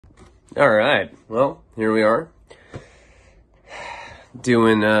All right. Well, here we are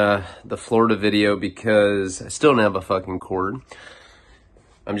doing the Florida video because I still don't have a fucking cord.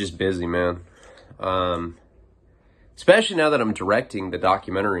 I'm just busy, man. Especially now that I'm directing the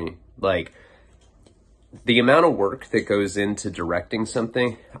documentary. Like, the amount of work that goes into directing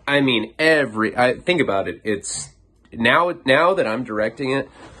something. I mean, I think about it. It's now that I'm directing it,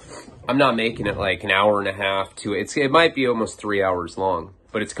 I'm not making it like an hour and a half to it might be almost 3 hours long,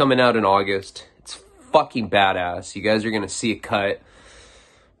 but it's coming out in August. It's fucking badass. You guys are going to see a cut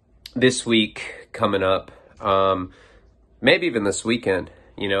this week coming up. Maybe even this weekend.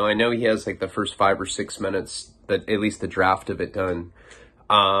 You know, I know he has like the first 5 or 6 minutes, but at least the draft of it done.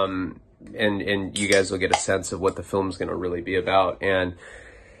 And you guys will get a sense of what the film's going to really be about. And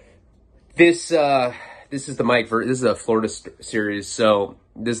this is the Mike, this is a Florida series. So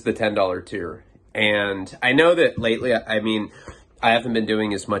this is the $10 tier. And I know that lately, I mean, I haven't been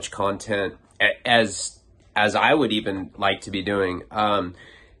doing as much content as I would even like to be doing.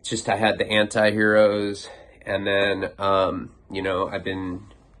 It's just, I had the anti-heroes, and then, you know, I've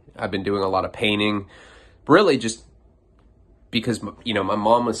been doing a lot of painting, really just because, you know, my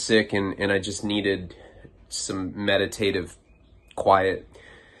mom was sick and I just needed some meditative quiet.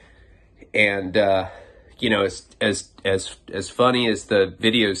 And, you know, as funny as the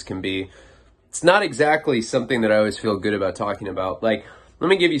videos can be, it's not exactly something that I always feel good about talking about. Like, let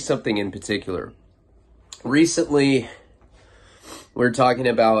me give you something in particular. Recently, we were talking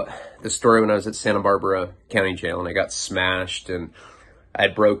about the story when I was at Santa Barbara County Jail and I got smashed and I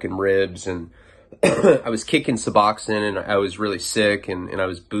had broken ribs and I was kicking Suboxone and I was really sick and I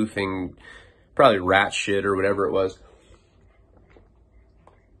was boofing probably rat shit or whatever it was.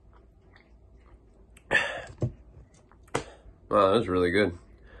 Wow, that was really good.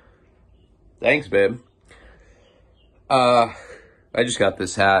 Thanks, babe. I just got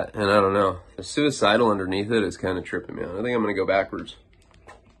this hat and I don't know. The suicidal underneath it is kind of tripping me out. I think I'm going to go backwards.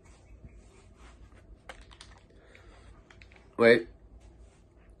 Wait.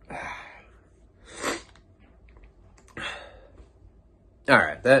 All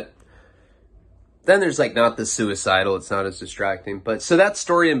right, then there's like not the suicidal, it's not as distracting. But so that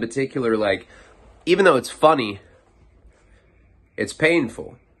story in particular, like, even though it's funny, it's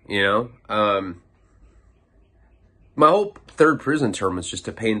painful, you know? My whole third prison term was just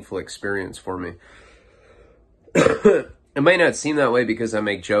a painful experience for me. It might not seem that way because I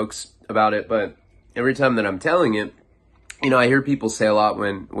make jokes about it, but every time that I'm telling it, you know, I hear people say a lot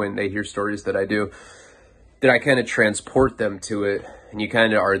when they hear stories that I do, that I kind of transport them to it, and you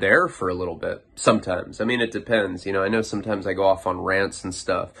kind of are there for a little bit sometimes. I mean, it depends. You know, I know sometimes I go off on rants and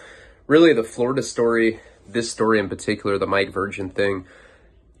stuff. Really, the Florida story, this story in particular, the Mike Virgin thing,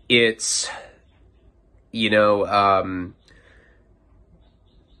 it's, you know,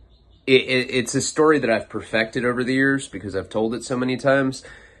 it's a story that I've perfected over the years because I've told it so many times.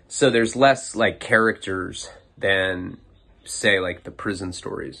 So there's less like characters than, say, like the prison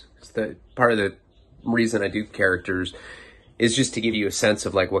stories. Part of the reason I do characters is just to give you a sense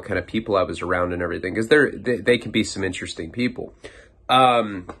of like what kind of people I was around and everything, because they can be some interesting people.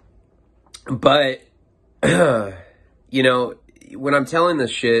 But you know, when I'm telling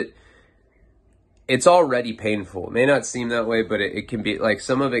this shit, it's already painful. It may not seem that way, but it can be like,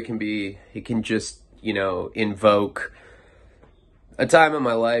 some of it can be, it can just, you know, invoke a time in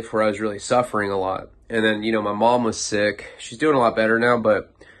my life where I was really suffering a lot. And then, you know, my mom was sick. She's doing a lot better now,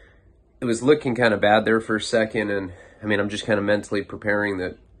 but it was looking kind of bad there for a second. And I mean, I'm just kind of mentally preparing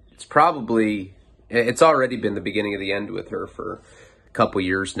that it's already been the beginning of the end with her for a couple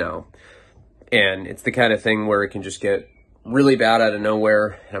years now. And it's the kind of thing where it can just get really bad out of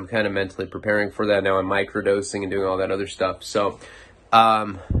nowhere. And I'm kind of mentally preparing for that. Now I'm microdosing and doing all that other stuff. So,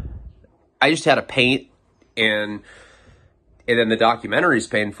 I just had to paint, and then the documentary is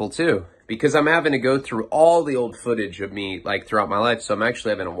painful too, because I'm having to go through all the old footage of me like throughout my life. So I'm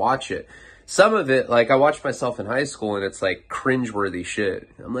actually having to watch it. Some of it, like I watched myself in high school and it's like cringeworthy shit.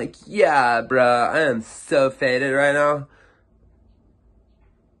 I'm like, yeah, bruh, I am so faded right now.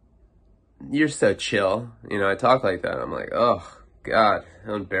 You're so chill. You know, I talk like that. I'm like, oh, God,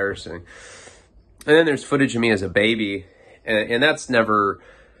 how embarrassing. And then there's footage of me as a baby. And that's never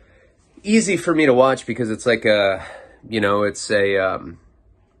easy for me to watch because it's like a, you know, it's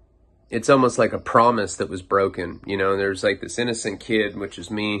almost like a promise that was broken. You know, there's like this innocent kid, which is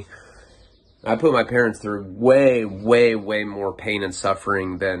me. I put my parents through way, way, way more pain and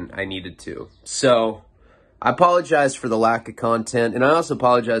suffering than I needed to. So I apologize for the lack of content, and I also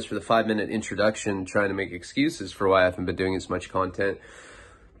apologize for the 5-minute introduction trying to make excuses for why I haven't been doing as much content.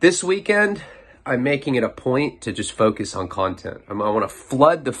 This weekend, I'm making it a point to just focus on content. I want to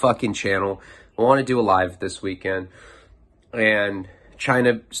flood the fucking channel. I want to do a live this weekend. And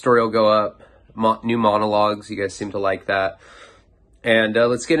China story will go up. New monologues. You guys seem to like that. And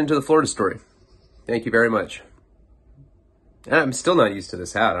let's get into the Florida story. Thank you very much. And I'm still not used to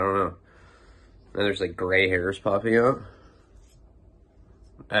this hat. I don't know. And there's like gray hairs popping out.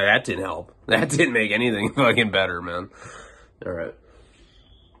 That didn't help. That didn't make anything fucking better, man. All right.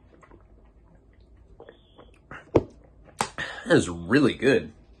 That is really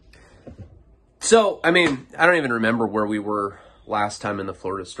good. So, I mean, I don't even remember where we were last time in the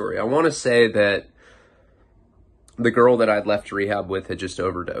Florida story. I want to say that the girl that I'd left rehab with had just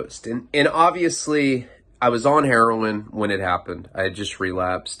overdosed. And obviously, I was on heroin when it happened. I had just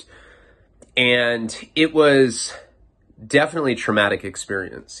relapsed. And it was definitely a traumatic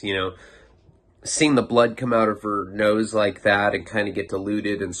experience, you know, seeing the blood come out of her nose like that and kind of get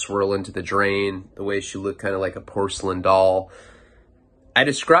diluted and swirl into the drain, the way she looked kind of like a porcelain doll. I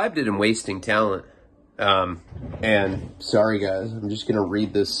described it in Wasting Talent. And sorry guys, I'm just going to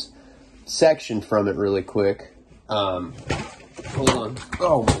read this section from it really quick. Hold on.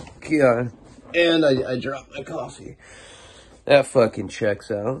 Oh my God. And I dropped my coffee. That fucking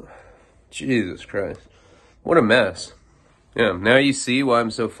checks out. Jesus Christ. What a mess. Yeah, now you see why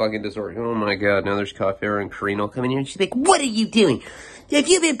I'm so fucking disorganized. Oh my God, now there's coffee and Karina will come in here and she's like, what are you doing? If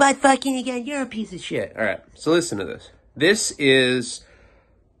you've been butt fucking again, you're a piece of shit. All right, so listen to this. This is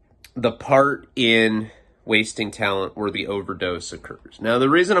the part in Wasting Talent where the overdose occurs. Now, the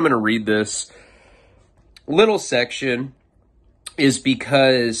reason I'm going to read this little section is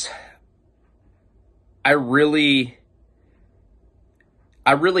because I really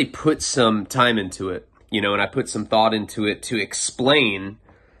put some time into it, you know, and I put some thought into it to explain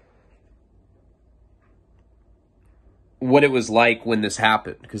what it was like when this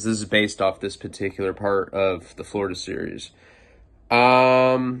happened, because this is based off this particular part of the Florida series.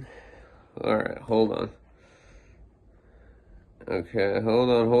 All right, hold on. Okay,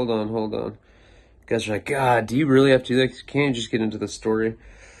 hold on. Guys are like, God, do you really have to do that? Can't you just get into the story?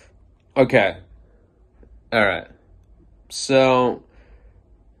 Okay. All right. So,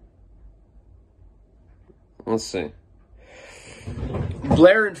 let's see.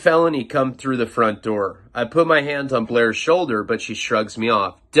 Blair and Felony come through the front door. I put my hand on Blair's shoulder, but she shrugs me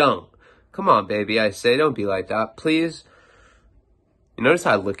off. Don't. Come on, baby, I say. Don't be like that, please. You notice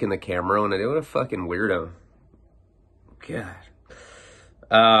how I look in the camera when I do? What a fucking weirdo. God.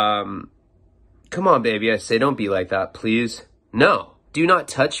 Come on, baby, I say. Don't be like that, please. No. Do not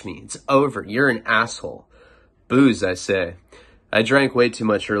touch me. It's over. You're an asshole. Booze, I say. I drank way too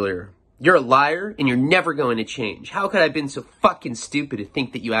much earlier. You're a liar, and you're never going to change. How could I have been so fucking stupid to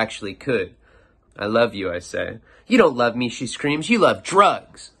think that you actually could? I love you, I say. You don't love me, she screams. You love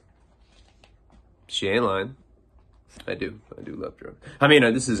drugs. She ain't lying. I do love drugs. I mean,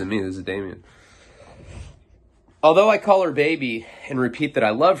 this isn't me, this is Damien. Although I call her baby and repeat that I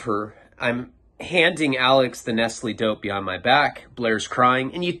love her, I'm handing Alex the Nestle dope behind my back. Blair's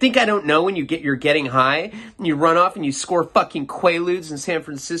crying. And you think I don't know when you're getting high and you run off and you score fucking Quaaludes in San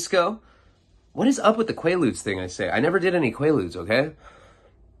Francisco? What is up with the Quaaludes thing, I say? I never did any Quaaludes, okay?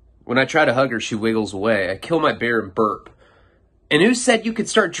 When I try to hug her, she wiggles away. I kill my beer and burp. And who said you could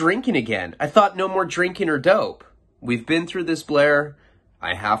start drinking again? I thought no more drinking or dope. We've been through this, Blair.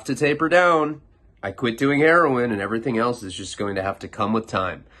 I have to taper down. I quit doing heroin and everything else is just going to have to come with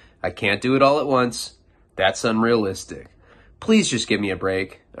time. I can't do it all at once. That's unrealistic. Please just give me a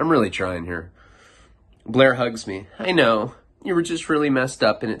break. I'm really trying here. Blair hugs me. I know. You were just really messed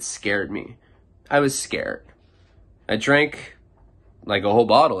up and it scared me. I was scared. I drank like a whole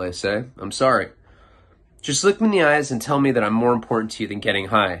bottle, I say. I'm sorry. Just look me in the eyes and tell me that I'm more important to you than getting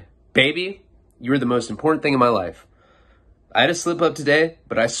high. Baby, you're the most important thing in my life. I had a slip up today,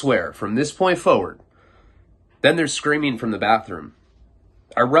 but I swear, from this point forward. Then there's screaming from the bathroom.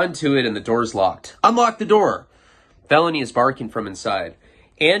 I run to it and the door's locked. Unlock the door! Felony is barking from inside.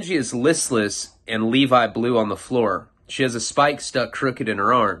 Angie is listless and Levi blue on the floor. She has a spike stuck crooked in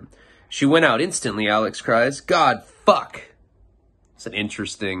her arm. She went out instantly, Alex cries. God, fuck. It's an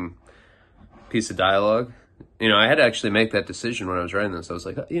interesting piece of dialogue. You know, I had to actually make that decision when I was writing this. I was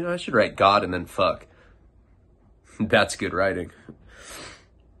like, you know, I should write God and then fuck. That's good writing.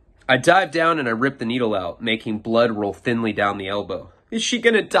 I dive down and I rip the needle out, making blood roll thinly down the elbow. Is she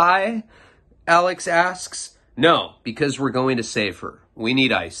gonna die? Alex asks. No, because we're going to save her. We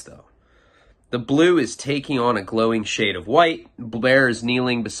need ice, though. The blue is taking on a glowing shade of white. Blair is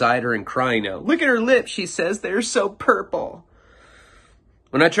kneeling beside her and crying now. Look at her lips, she says. They're so purple.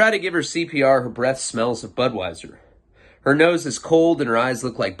 When I try to give her CPR, her breath smells of Budweiser. Her nose is cold and her eyes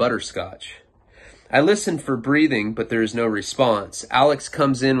look like butterscotch. I listen for breathing, but there is no response. Alex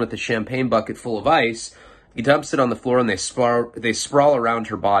comes in with a champagne bucket full of ice. He dumps it on the floor and they sprawl around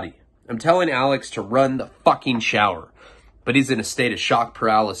her body. I'm telling Alex to run the fucking shower, but he's in a state of shock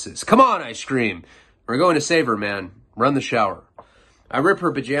paralysis. Come on, I scream. We're going to save her, man. Run the shower. I rip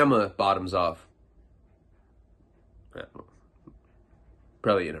her pajama bottoms off.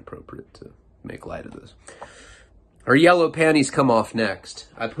 Probably inappropriate to make light of this. Her yellow panties come off next.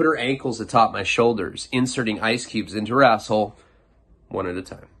 I put her ankles atop my shoulders, inserting ice cubes into her asshole, one at a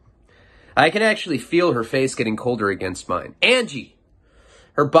time. I can actually feel her face getting colder against mine. Angie!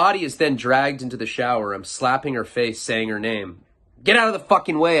 Her body is then dragged into the shower. I'm slapping her face, saying her name. Get out of the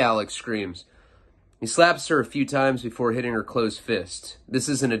fucking way, Alex screams. He slaps her a few times before hitting her closed fist. This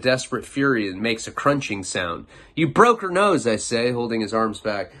is in a desperate fury and makes a crunching sound. You broke her nose, I say, holding his arms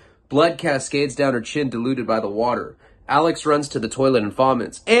back. Blood cascades down her chin, diluted by the water. Alex runs to the toilet and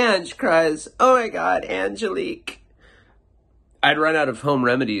vomits. Ange cries, oh my God, Angelique. I'd run out of home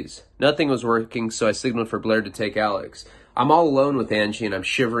remedies. Nothing was working, so I signaled for Blair to take Alex. I'm all alone with Angie and I'm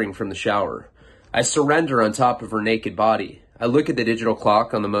shivering from the shower. I surrender on top of her naked body. I look at the digital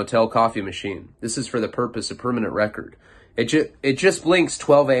clock on the motel coffee machine. This is for the purpose of permanent record. It just blinks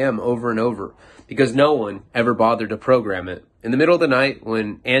 12 a.m. over and over because no one ever bothered to program it. In the middle of the night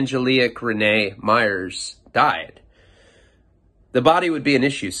when Angelique Renee Myers died, the body would be an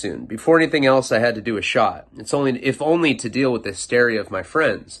issue soon. Before anything else, I had to do a shot. If only to deal with the hysteria of my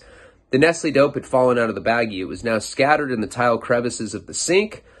friends. The Nestle dope had fallen out of the baggie. It was now scattered in the tile crevices of the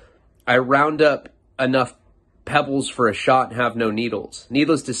sink. I round up enough pebbles for a shot and have no needles.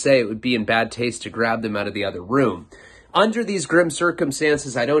 Needless to say, it would be in bad taste to grab them out of the other room. Under these grim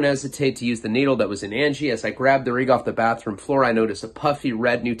circumstances, I don't hesitate to use the needle that was in Angie. As I grab the rig off the bathroom floor, I notice a puffy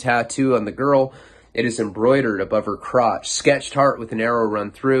red new tattoo on the girl. It is embroidered above her crotch, sketched heart with an arrow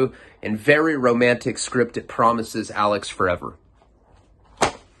run through, and very romantic script. It promises Alex forever.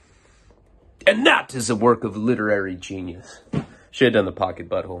 And that is a work of literary genius. Should have done the pocket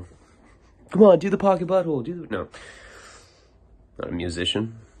butthole. Come on, do the pocket butthole. No. Not a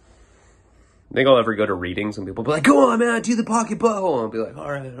musician. Think I'll ever go to readings and people will be like, go on, man, do the pocket butthole. And I'll be like,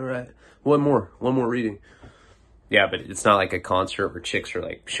 all right. One more reading. Yeah, but it's not like a concert where chicks are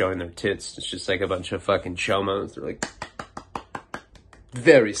like showing their tits. It's just like a bunch of fucking chomos. They're like,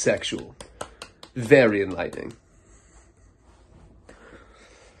 very sexual. Very enlightening.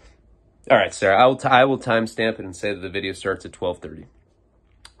 All right, Sarah, I will timestamp it and say that the video starts at 12:30.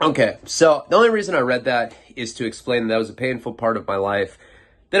 Okay, so the only reason I read that is to explain that was a painful part of my life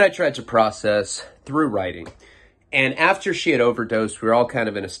that I tried to process through writing. And after she had overdosed, we were all kind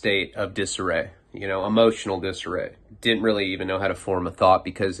of in a state of disarray, emotional disarray. Didn't really even know how to form a thought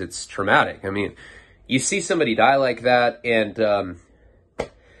because it's traumatic. I mean, you see somebody die like that and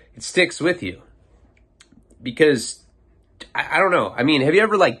it sticks with you because I don't know. I mean, have you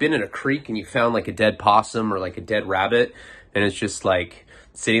ever been in a creek and you found a dead possum or a dead rabbit and it's just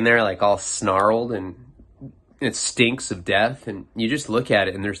sitting there all snarled and it stinks of death, and you just look at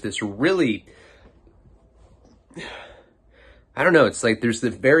it and there's this really, I don't know, it's there's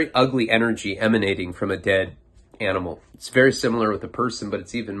this very ugly energy emanating from a dead animal. It's very similar with a person, but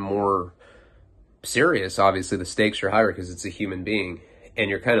it's even more serious. Obviously, the stakes are higher because it's a human being, and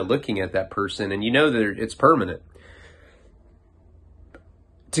you're kind of looking at that person and you know that it's permanent.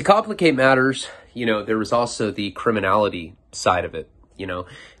 To complicate matters, there was also the criminality side of it.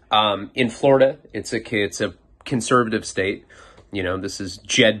 In Florida, it's a conservative state. This is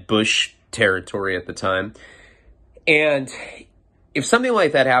Jeb Bush territory at the time. And if something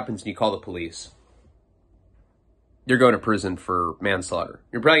like that happens and you call the police, you're going to prison for manslaughter.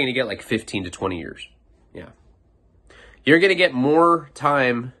 You're probably going to get 15 to 20 years. Yeah. You're going to get more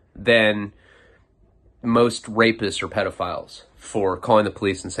time than most rapists or pedophiles for calling the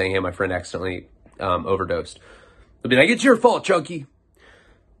police and saying, hey, my friend accidentally overdosed. They'll be like, it's your fault, Chunky.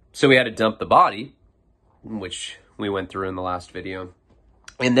 So we had to dump the body, which we went through in the last video.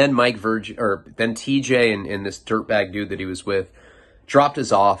 And then then TJ and this dirtbag dude that he was with dropped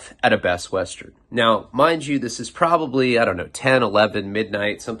us off at a Best Western. Now, mind you, this is probably, 10, 11,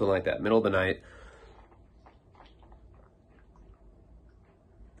 midnight, something like that, middle of the night.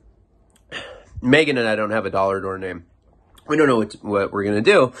 Megan and I don't have a dollar to our name. We don't know what we're going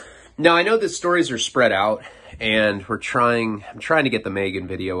to do. Now, I know the stories are spread out, and I'm trying to get the Megan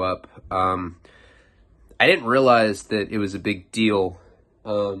video up. I didn't realize that it was a big deal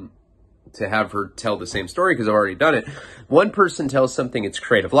to have her tell the same story because I've already done it. One person tells something, it's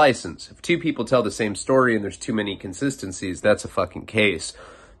creative license. If two people tell the same story and there's too many consistencies, that's a fucking case.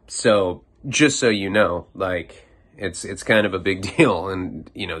 So, just so you know, It's kind of a big deal, and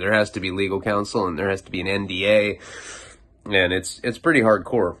you know, there has to be legal counsel and there has to be an NDA, and it's pretty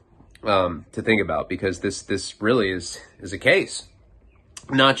hardcore to think about, because this really is a case,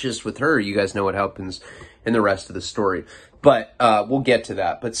 not just with her. You guys know what happens in the rest of the story, but we'll get to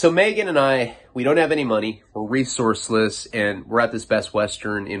that. But so Megan and I, we don't have any money, we're resourceless, and we're at this Best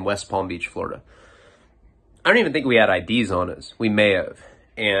Western in West Palm Beach, Florida. I don't even think we had IDs on us. We may have.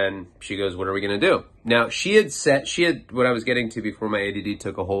 And she goes, what are we going to do? Now, what I was getting to before my ADD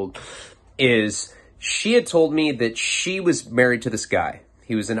took a hold is she had told me that she was married to this guy.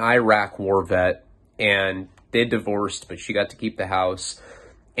 He was an Iraq war vet, and they divorced, but she got to keep the house.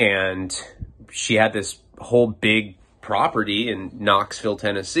 And she had this whole big property in Knoxville,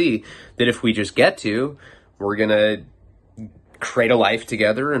 Tennessee, that if we just get to, we're going to create a life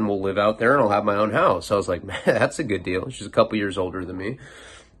together and we'll live out there and I'll have my own house. So I was like, man, that's a good deal. She's a couple years older than me.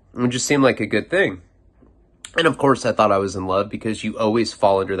 It just seemed like a good thing. And of course I thought I was in love, because you always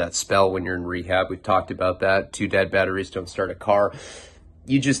fall under that spell when you're in rehab. We've talked about that. 2 dead batteries don't start a car.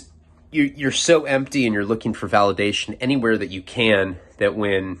 You're so empty and you're looking for validation anywhere that you can, that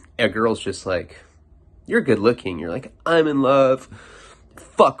when a girl's just like, you're good looking, you're like, I'm in love.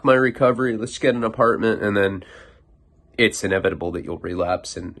 Fuck my recovery. Let's get an apartment. And then it's inevitable that you'll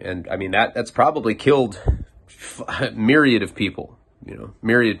relapse. And I mean, that's probably killed a myriad of people,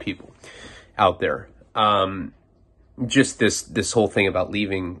 myriad people out there. Just this whole thing about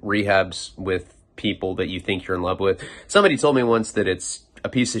leaving rehabs with people that you think you're in love with. Somebody told me once that it's a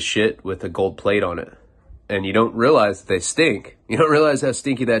piece of shit with a gold plate on it. And you don't realize that they stink. You don't realize how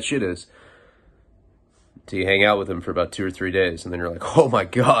stinky that shit is until you hang out with them for about 2 or 3 days. And then you're like, oh my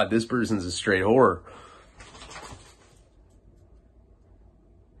God, this person's a straight whore.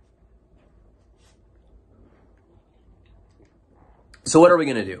 So what are we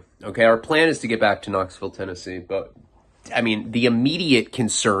going to do? Okay, our plan is to get back to Knoxville, Tennessee, but I mean, the immediate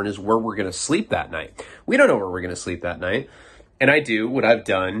concern is where we're going to sleep that night. We don't know where we're going to sleep that night. And I do what I've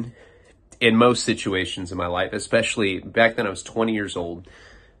done in most situations in my life, especially back then I was 20 years old.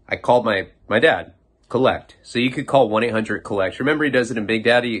 I called my dad, collect. So you could call 1-800-COLLECT. Remember, he does it in Big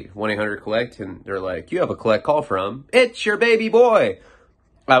Daddy, 1-800-COLLECT, and they're like, you have a collect call from, it's your baby boy.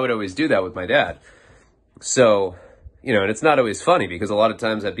 I would always do that with my dad. So, and it's not always funny, because a lot of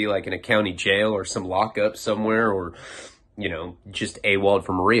times I'd be like in a county jail or some lockup somewhere, or, just AWOL'd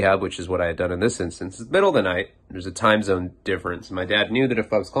from a rehab, which is what I had done in this instance. It's the middle of the night. There's a time zone difference. My dad knew that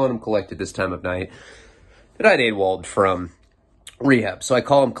if I was calling him collect at this time of night, that I'd AWOL'd from rehab. So I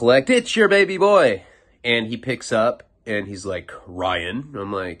call him collect, it's your baby boy. And he picks up and he's like, Ryan.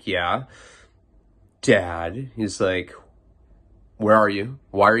 I'm like, yeah. Dad. He's like, where are you?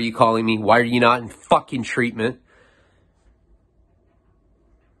 Why are you calling me? Why are you not in fucking treatment?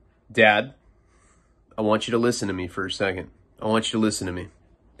 Dad, I want you to listen to me for a second. I want you to listen to me.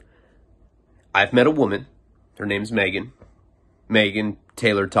 I've met a woman. Her name's Megan. Megan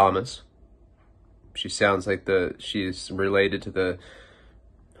Taylor Thomas. She sounds like she's related to the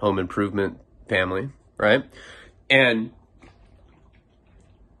Home Improvement family, right? And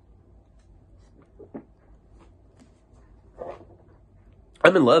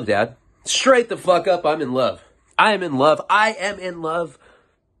I'm in love, Dad. Straight the fuck up, I'm in love. I am in love. I am in love.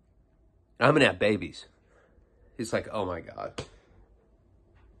 I'm going to have babies. He's like, oh my God.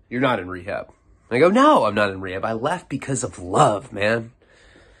 You're not in rehab. I go, no, I'm not in rehab. I left because of love, man.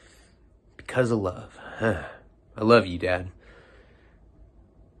 Because of love. I love you, Dad.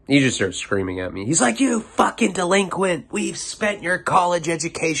 He just starts screaming at me. He's like, you fucking delinquent. We've spent your college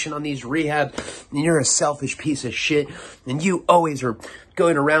education on these rehab, and you're a selfish piece of shit. And you always are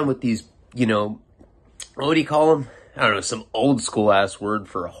going around with these, what do you call them? I don't know, some old school ass word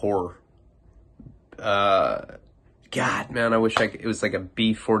for a whore. God, man, I wish it was like a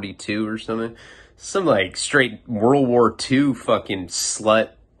B-42 or something. Some like straight World War II fucking slut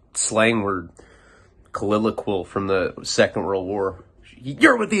slang word. Colloquial from the Second World War.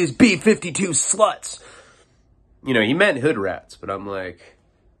 You're with these B-52 sluts. He meant hood rats, but I'm like,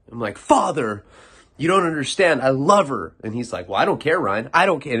 Father, you don't understand. I love her. And he's like, well, I don't care, Ryan. I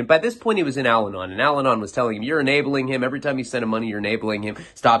don't care. And by this point, he was in Al-Anon, and Al-Anon was telling him, you're enabling him. Every time you send him money, you're enabling him.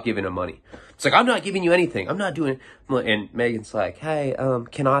 Stop giving him money. It's like, I'm not giving you anything. I'm not doing it. And Megan's like, hey,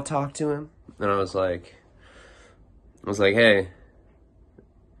 can I talk to him? And I was like, hey,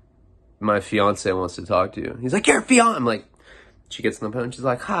 my fiance wants to talk to you. He's like, your fiance. I'm like, she gets on the phone. She's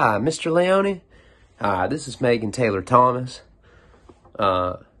like, hi, Mr. Leone. Hi, this is Megan Taylor Thomas.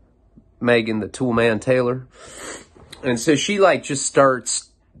 Megan, the tool man Taylor. And so she just starts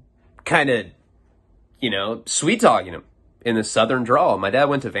kind of, sweet talking him in the Southern drawl. My dad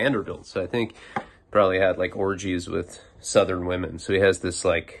went to Vanderbilt, so I think probably had like orgies with Southern women. So he has this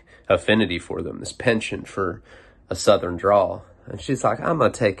like affinity for them, this penchant for a Southern drawl. And she's like, I'm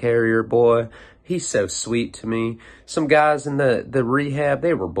going to take care of your boy. He's so sweet to me. Some guys in the rehab,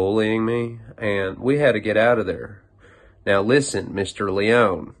 they were bullying me, and we had to get out of there. Now listen, Mr.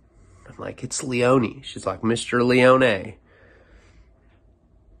 Leone. I'm like, it's Leone. She's like, Mr. Leone,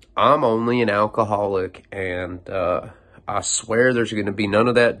 I'm only an alcoholic, and I swear there's going to be none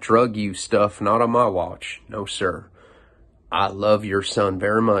of that drug use stuff, not on my watch. No, sir. I love your son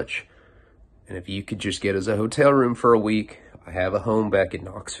very much, and if you could just get us a hotel room for a week, I have a home back in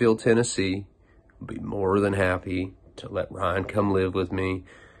Knoxville, Tennessee. I'd be more than happy to let Ryan come live with me.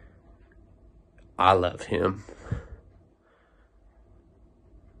 I love him.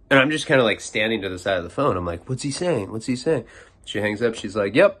 And I'm just kind of like standing to the side of the phone. I'm like, what's he saying? What's he saying? She hangs up. She's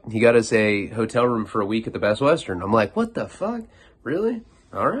like, yep, he got us a hotel room for a week at the Best Western. I'm like, what the fuck? Really?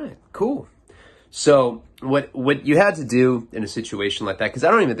 All right, cool. So what you had to do in a situation like that, because I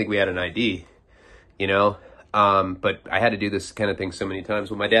don't even think we had an ID, you know? But I had to do this kind of thing so many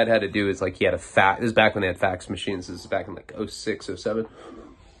times. What my dad had to do is like, he had a fax. This is back when they had fax machines. This is back in like 06, 07.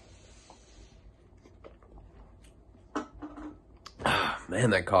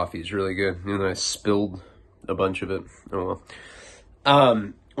 Man, that coffee is really good. You know, I spilled a bunch of it. Oh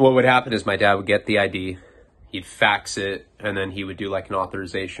well. What would happen is my dad would get the ID, he'd fax it, and then he would do like an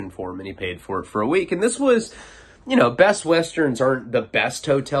authorization form, and he paid for it for a week. And this was, you know, Best Westerns aren't the best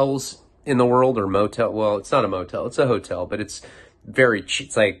hotels in the world, or motel. Well, it's not a motel, it's a hotel, but it's very cheap.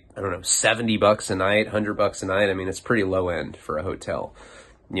 It's like, I don't know, $70 a night, $100 a night. I mean, it's pretty low end for a hotel.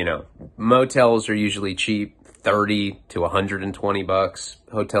 You know, motels are usually cheap, 30 to 120 bucks.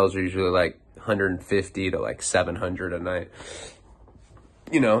 Hotels are usually like 150 to like 700 a night.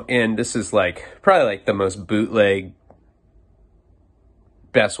 You know, and this is like probably like the most bootleg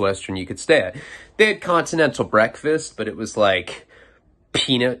Best Western you could stay at. They had continental breakfast, but it was like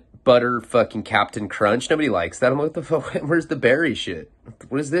peanut butter fucking Captain Crunch. Nobody likes that. I'm like, what the fuck? Where's the berry shit?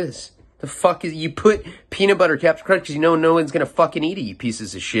 What is this? The fuck is, you put peanut butter Captain Crunch because you know no one's gonna fucking eat it, you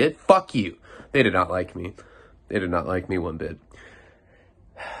pieces of shit. Fuck you. They did not like me. They did not like me one bit.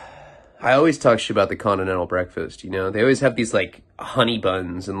 I always talk shit about the continental breakfast, you know? They always have these, like, honey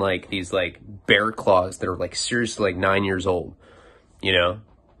buns and, like, these, like, bear claws that are, like, seriously, like, 9 years old, you know?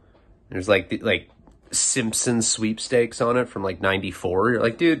 There's, like Simpsons sweepstakes on it from, like, 94. You're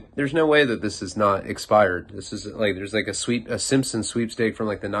like, dude, there's no way that this is not expired. This is, like, there's, like, a Simpsons sweepstake from,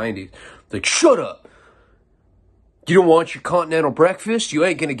 like, the 90s. Like, shut up! You don't want your continental breakfast? You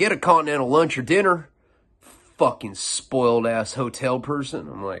ain't gonna get a continental lunch or dinner. Fucking spoiled-ass hotel person.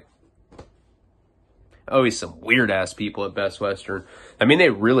 I'm like, always some weird-ass people at Best Western. I mean, they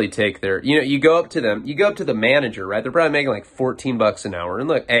really take their, you know, you go up to them, you go up to the manager, right? They're probably making like $14 an hour. And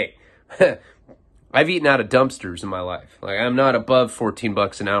look, hey, I've eaten out of dumpsters in my life. Like, I'm not above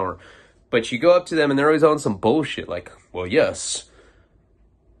 $14 an hour. But you go up to them and they're always on some bullshit. Like, well, yes.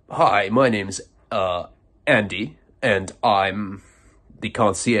 Hi, my name's Andy, and I'm the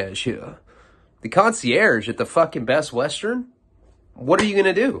concierge here. The concierge at the fucking Best Western? What are you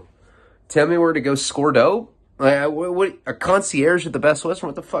gonna do? Tell me where to go score dope? Like, what, a concierge at the Best Western?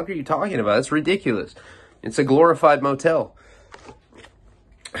 What the fuck are you talking about? It's ridiculous. It's a glorified motel.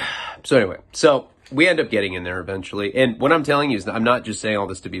 So anyway, so we end up getting in there eventually. And what I'm telling you is, I'm not just saying all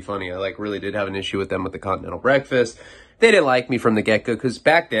this to be funny. I like really did have an issue with them with the continental breakfast. They didn't like me from the get-go, because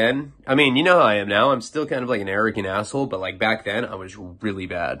back then, I mean, you know how I am now. I'm still kind of like an arrogant asshole, but like back then I was really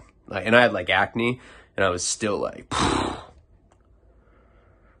bad. Like, and I had like acne, and I was still like,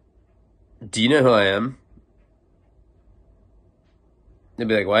 do you know who I am? They'd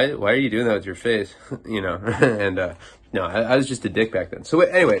be like, why are you doing that with your face? You know, and no, I was just a dick back then. So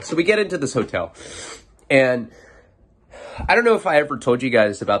anyway, so we get into this hotel, and I don't know if I ever told you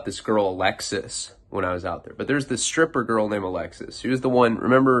guys about this girl, Alexis, when I was out there, but there's this stripper girl named Alexis. She was the one,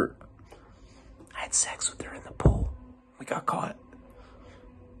 remember, I had sex with her in the pool. We got caught.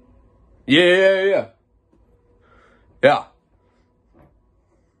 Yeah.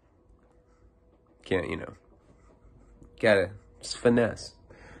 Can't, you know, gotta just finesse,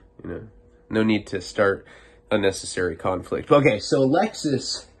 you know, no need to start unnecessary conflict. Okay, so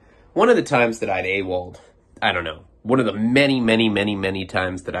Alexis, one of the times that I'd AWOL'd, I don't know, one of the many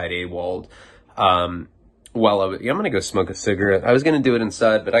times that I'd AWOL'd, while I'm gonna go smoke a cigarette. I was gonna do it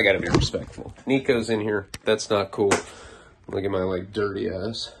inside, but I gotta be respectful. Nico's in here. That's not cool. Look at my, like, dirty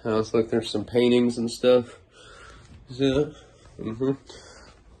ass house. Look, there's some paintings and stuff. Yeah.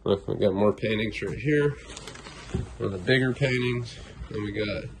 Look, we got more paintings right here. One of the bigger paintings. Then we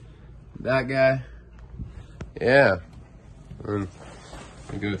got that guy. Yeah. And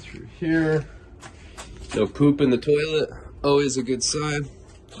we go through here. No poop in the toilet, always a good sign.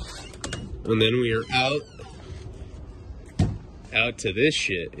 And then we are out to this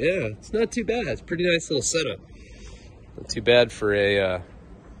shit. Yeah, it's not too bad. It's a pretty nice little setup. Not too bad for a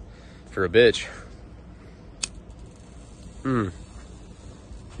bitch. When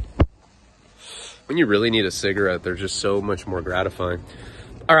you really need a cigarette, they're just so much more gratifying.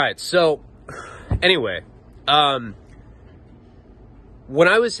 All right, so anyway, when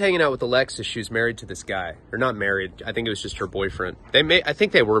I was hanging out with Alexis, she was married to this guy, or not married. I think it was just her boyfriend. I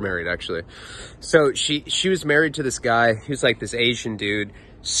think they were married actually. So she was married to this guy. He was like this Asian dude,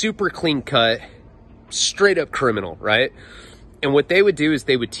 super clean cut, straight up criminal, right? And what they would do is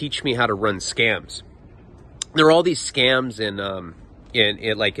they would teach me how to run scams. There are all these scams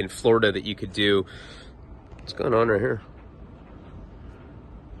in Florida that you could do. What's going on right here?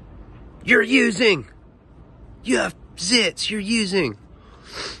 You have zits, you're using.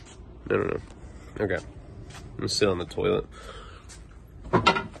 No. Okay. I'm gonna sit on the toilet.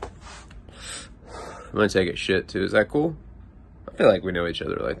 I'm gonna take a shit too. Is that cool? I feel like we know each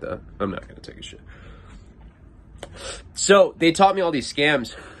other like that. I'm not gonna take a shit. So they taught me all these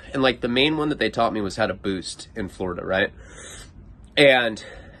scams, and like the main one that they taught me was how to boost in Florida, right? And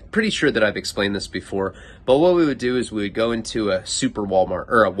pretty sure that I've explained this before, but what we would do is we would go into a super Walmart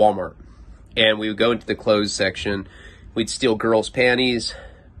or a Walmart, and we would go into the clothes section. We'd steal girls' panties,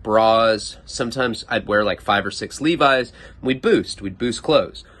 bras. Sometimes I'd wear like 5 or 6 Levi's. We'd boost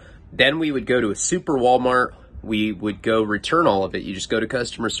clothes. Then we would go to a super Walmart. We would go return all of it. You just go to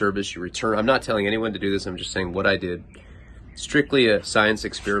customer service, you return. I'm not telling anyone to do this. I'm just saying what I did. Strictly a science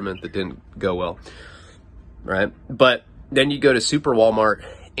experiment that didn't go well, right? But then you go to super Walmart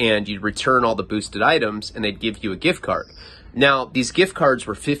and you'd return all the boosted items and they'd give you a gift card. Now, these gift cards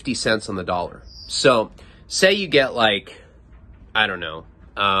were 50 cents on the dollar. So say you get like, I don't know,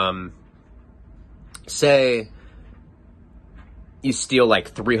 say you steal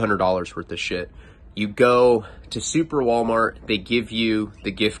like $300 worth of shit. You go to Super Walmart, they give you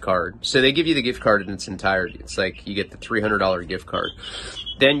the gift card. So they give you the gift card in its entirety. It's like you get the $300 gift card.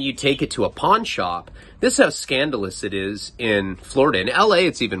 Then you take it to a pawn shop. This is how scandalous it is in Florida. In LA,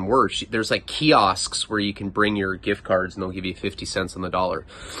 it's even worse. There's like kiosks where you can bring your gift cards and they'll give you 50 cents on the dollar.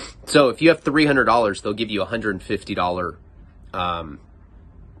 So if you have $300, they'll give you $150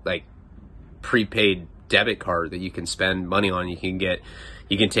 like prepaid debit card that you can spend money on. You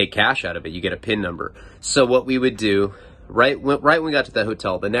can take cash out of it. You get a PIN number. So what we would do, right when we got to the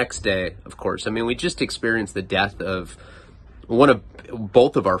hotel, the next day, of course, I mean, we just experienced the death of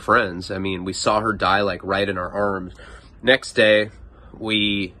both of our friends. I mean, we saw her die like right in our arms. Next day,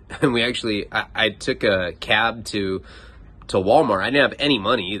 I took a cab to Walmart. I didn't have any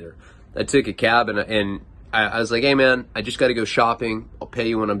money either. I took a cab and I was like, hey man, I just got to go shopping. I'll pay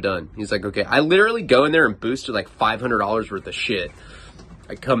you when I'm done. He's like, okay. I literally go in there and boosted like $500 worth of shit.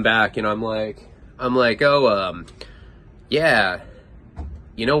 I come back and I'm like, oh, yeah,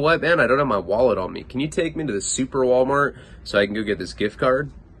 you know what, man? I don't have my wallet on me. Can you take me to the Super Walmart so I can go get this gift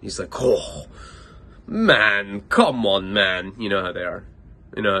card? He's like, oh, man, come on, man. You know how they are.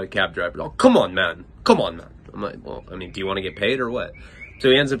 You know, a cab driver. Oh, come on, man. I'm like, well, I mean, do you want to get paid or what? So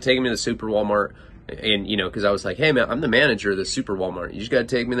he ends up taking me to the Super Walmart. And, you know, because I was like, hey, man, I'm the manager of the Super Walmart. You just got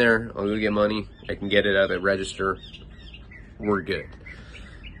to take me there. I'll go get money. I can get it out of the register. We're good.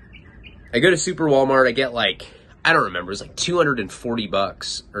 I go to Super Walmart. I get like, I don't remember. It was like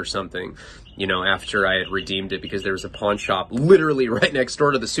 $240 or something, you know, after I had redeemed it because there was a pawn shop literally right next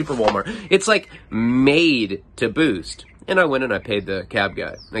door to the Super Walmart. It's like made to boost. And I went and I paid the cab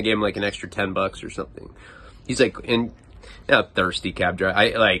guy. I gave him like an extra $10 or something. He's like, and yeah, thirsty cab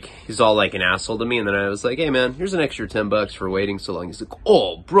driver. He's all like an asshole to me. And then I was like, hey man, here's an extra $10 for waiting so long. He's like,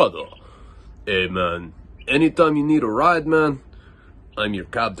 oh brother, hey man, anytime you need a ride, man, I'm your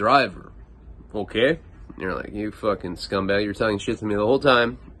cab driver. Okay? And you're like, you fucking scumbag. You're talking shit to me the whole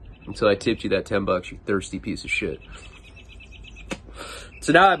time until I tipped you that $10, you thirsty piece of shit.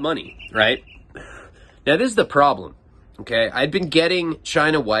 So now I have money, right? Now this is the problem. Okay, I'd been getting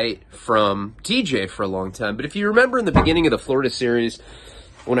China White from TJ for a long time, but if you remember in the beginning of the Florida series,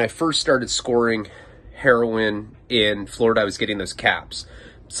 when I first started scoring heroin in Florida, I was getting those caps.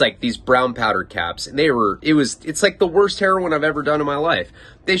 It's like these brown powder caps, and it's like the worst heroin I've ever done in my life.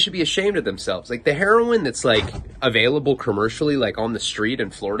 They should be ashamed of themselves. Like the heroin that's like available commercially, like on the street in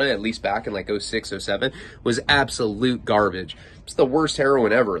Florida, at least back in like 06, 07, was absolute garbage. It's the worst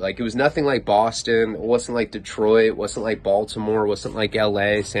heroin ever. Like it was nothing like Boston. It wasn't like Detroit. It wasn't like Baltimore. It wasn't like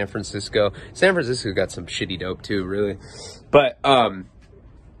LA, San Francisco. San Francisco got some shitty dope too, really. But,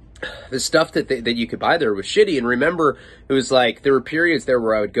 the stuff that you could buy there was shitty. And remember, it was like, there were periods there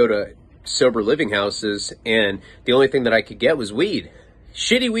where I would go to sober living houses, and the only thing that I could get was weed.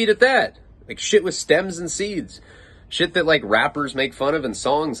 Shitty weed at that. Like shit with stems and seeds. Shit that like rappers make fun of in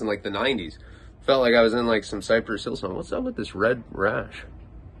songs in like the 90s. Felt like I was in like some Cypress Hill song. What's up with this red rash?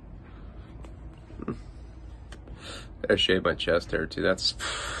 I shaved my chest hair too.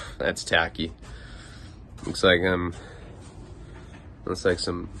 That's tacky. Looks like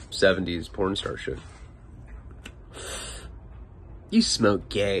some 70s porn star shit. You smoke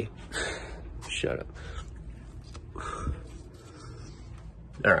gay. Shut up.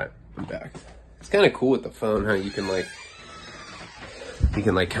 All right, I'm back. It's kind of cool with the phone how you can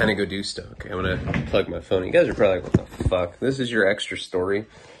kind of go do stuff. Okay, I'm gonna plug my phone. You guys are probably like, what the fuck? This is your extra story?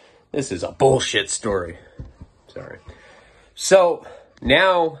 This is a bullshit story. Sorry. So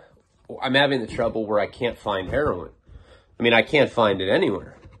now I'm having the trouble where I can't find heroin. I mean, I can't find it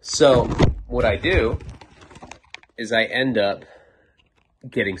anywhere. So what I do is I end up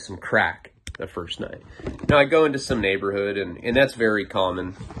getting some crack the first night. Now I go into some neighborhood, and that's very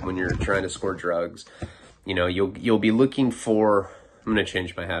common when you're trying to score drugs. You know, you'll be looking for. I'm gonna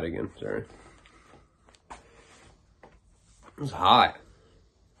change my hat again. Sorry. It's hot.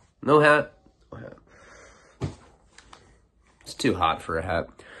 No hat. No hat. It's too hot for a hat.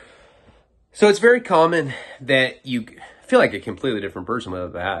 So it's very common that you feel like a completely different person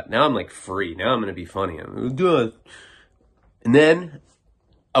without the hat. Now I'm like free. Now I'm gonna be funny. I'm good. And then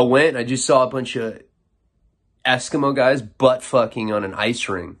I just saw a bunch of Eskimo guys butt fucking on an ice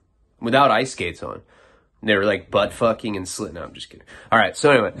ring without ice skates on. They were like butt fucking and slit. No, I'm just kidding. All right.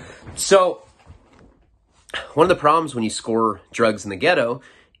 So anyway, one of the problems when you score drugs in the ghetto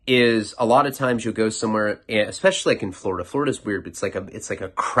is a lot of times you'll go somewhere, especially like in Florida. Florida's weird, but it's like a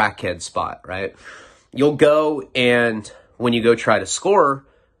crackhead spot, right? You'll go, and when you go try to score,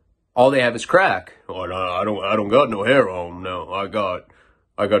 all they have is crack. Oh, no, I don't got no hair on. No, I got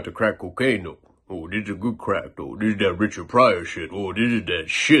the crack cocaine though. Oh, this is a good crack though. This is that Richard Pryor shit. Oh, this is that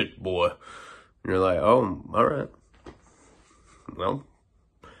shit, boy. And you're like, oh, all right. Well,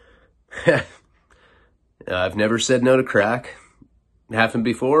 I've never said no to crack. It happened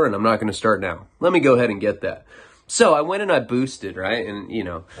before, and I'm not going to start now. Let me go ahead and get that. So I went and I boosted, right? And, you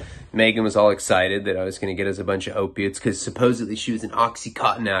know, Megan was all excited that I was going to get us a bunch of opiates because supposedly she was an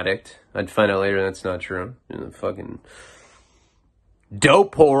Oxycontin addict. I'd find out later that's not true. You know, fucking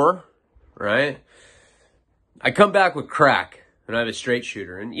dope whore, right? I come back with crack, and I have a straight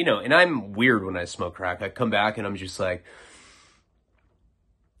shooter. And, you know, and I'm weird when I smoke crack. I come back, and I'm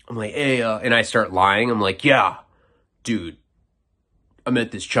like, hey, and I start lying. I'm like, yeah, dude, I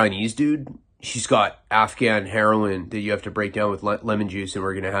met this Chinese dude. She's got Afghan heroin that you have to break down with lemon juice, and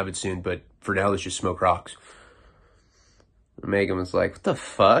we're going to have it soon. But for now, let's just smoke rocks. And Megan was like, what the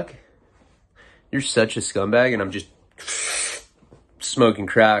fuck? You're such a scumbag. And I'm just smoking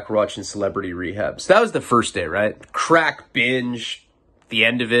crack, watching Celebrity Rehab. So that was the first day, right? Crack binge. The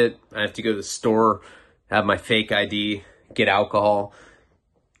end of it, I have to go to the store, have my fake ID, get alcohol,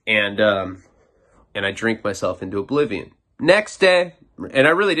 and I drink myself into oblivion. Next day, and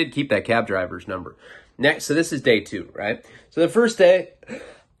I really did keep that cab driver's number. So this is day 2, right? So the first day,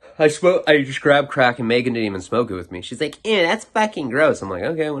 I just grabbed crack, and Megan didn't even smoke it with me. She's like, "Eh, that's fucking gross." I'm like,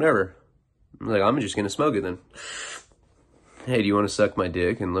 okay, whatever. I'm like, I'm just gonna smoke it then. Hey, do you want to suck my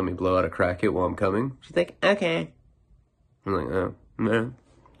dick and let me blow out a crack hit while I'm coming? She's like, okay. I'm like, oh, man.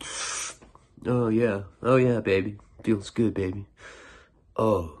 Oh yeah, baby. Feels good, baby.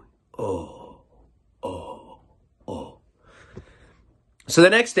 Oh. So the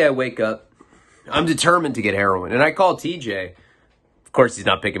next day I wake up, I'm determined to get heroin, and I call TJ. Of course, he's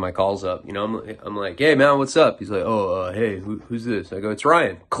not picking my calls up. You know, I'm like, hey man, what's up? He's like, hey, who's this? I go, it's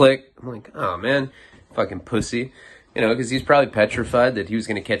Ryan. Click. I'm like, oh man, fucking pussy. You know, because he's probably petrified that he was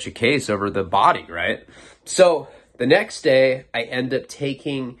going to catch a case over the body, right? So the next day I end up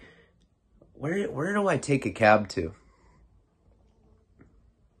taking, where do I take a cab to?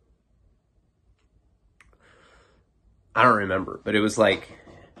 I don't remember, but it was like,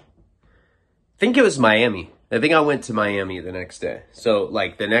 I think it was Miami. I think I went to Miami the next day. So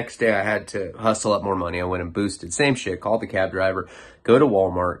like the next day I had to hustle up more money. I went and boosted. Same shit. Called the cab driver. Go to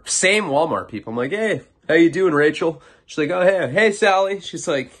Walmart. Same Walmart people. I'm like, hey, how you doing, Rachel? She's like, oh, hey, Sally. She's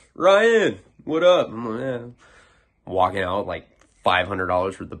like, Ryan, what up? I'm like, yeah. Walking out with like $500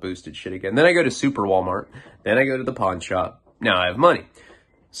 worth of boosted shit again. Then I go to Super Walmart. Then I go to the pawn shop. Now I have money.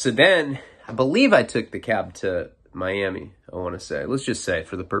 So then I believe I took the cab to Miami, I want to say. Let's just say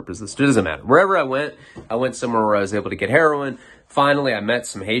for the purpose, it doesn't matter. Wherever I went somewhere where I was able to get heroin. Finally, I met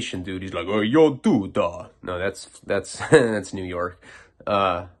some Haitian dude. He's like, oh, yo, dude. No, that's New York.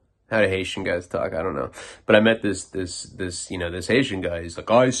 How do Haitian guys talk? I don't know. But I met this Haitian guy. He's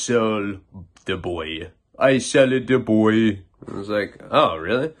like, I sell the boy. I sell it the boy. I was like, oh,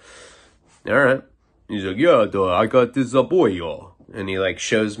 really? All right. He's like, yeah, I got this boy, y'all. And he like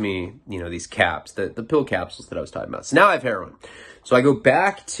shows me, these caps, the pill capsules that I was talking about. So now I have heroin. So I go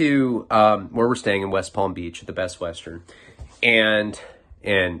back to where we're staying in West Palm Beach at the Best Western. And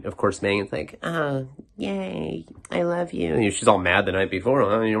of course, Megan's like, oh, yay, I love you. And she's all mad the night before.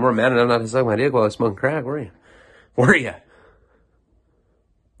 Huh? You were mad enough not to suck my dick while I was smoking crack, were you? Were you?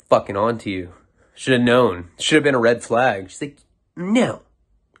 Fucking on to you. Should have known. Should have been a red flag. She's like, no,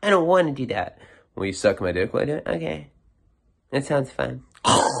 I don't want to do that. Will you suck my dick while I do it? Okay. That sounds fun.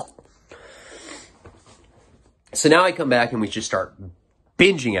 So now I come back and we just start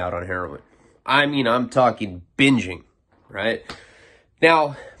binging out on heroin. I mean, I'm talking binging, right?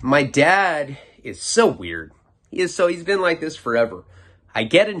 Now, my dad is so weird. He's been like this forever. I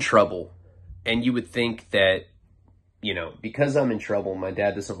get in trouble, and you would think that, because I'm in trouble, my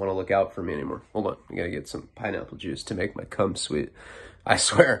dad doesn't want to look out for me anymore. Hold on, I gotta get some pineapple juice to make my cum sweet. I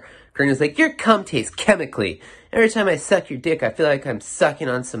swear, Karina's like, your cum tastes chemically. Every time I suck your dick, I feel like I'm sucking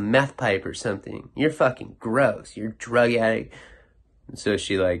on some meth pipe or something. You're fucking gross. You're a drug addict. And so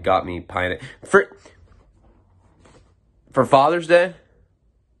she like got me pineapple. For Father's Day,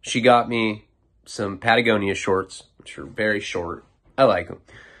 she got me some Patagonia shorts, which are very short. I like them.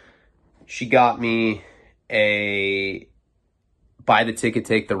 She got me a buy the ticket,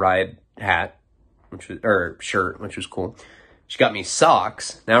 take the ride hat, shirt, which was cool. She got me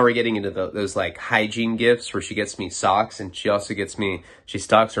socks. Now we're getting into those like hygiene gifts where she gets me socks, and she also she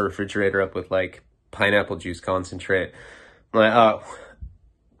stocks her refrigerator up with like pineapple juice concentrate. I'm like, oh,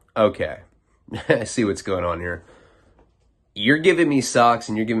 okay. I see what's going on here. You're giving me socks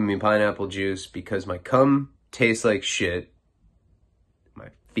and you're giving me pineapple juice because my cum tastes like shit. My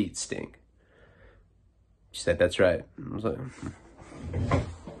feet stink. She said, that's right. I was like,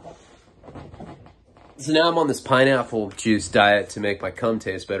 So now I'm on this pineapple juice diet to make my cum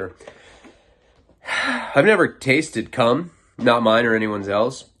taste better. I've never tasted cum, not mine or anyone's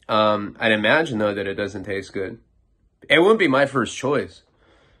else. I'd imagine, though, that it doesn't taste good. It wouldn't be my first choice.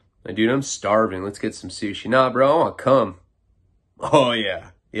 Like, dude, I'm starving. Let's get some sushi. Nah, bro, I want cum. Oh,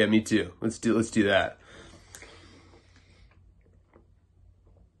 yeah. Yeah, me too. Let's do that.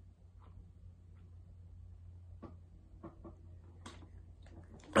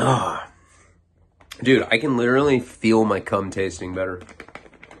 Ah. Dude, I can literally feel my cum tasting better.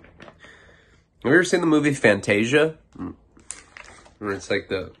 Have you ever seen the movie Fantasia? Where it's like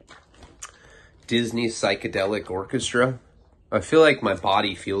the Disney psychedelic orchestra? I feel like my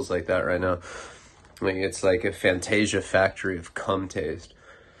body feels like that right now. Like it's like a Fantasia factory of cum taste.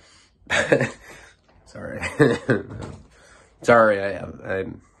 Sorry. Sorry,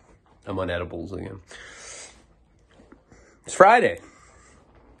 I'm on edibles again. It's Friday.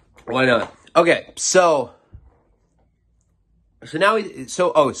 Why not? Okay, so now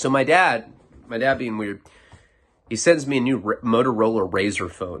so my dad being weird, he sends me a new Motorola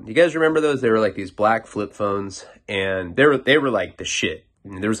Razr phone. You guys remember those? They were like these black flip phones, and they were like the shit.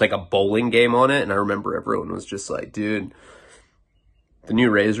 And there was like a bowling game on it, and I remember everyone was just like, dude, the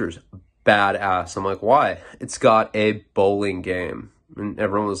new Razr's badass. I'm like, why? It's got a bowling game. And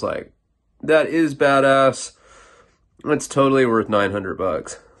everyone was like, that is badass. It's totally worth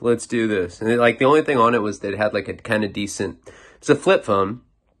 $900. Let's do this. And the only thing on it was that it had like a kind of decent, it's a flip phone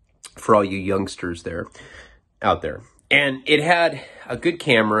for all you youngsters out there. And it had a good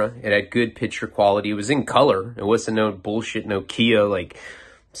camera. It had good picture quality. It was in color. It wasn't no bullshit Nokia, like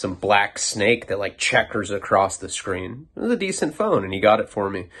some black snake that like checkers across the screen. It was a decent phone, and he got it for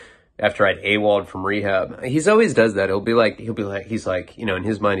me after I'd AWOL'd from rehab. He's always does that. He's like, in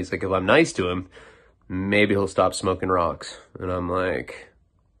his mind, he's like, if I'm nice to him, maybe he'll stop smoking rocks. And I'm like,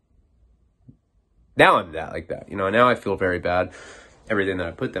 now I'm like that. Now I feel very bad, everything that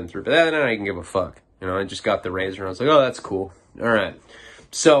I put them through. But then I can give a fuck. I just got the Razr, and I was like, oh, that's cool. All right.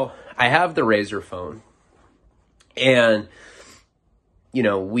 So I have the Razr phone, and,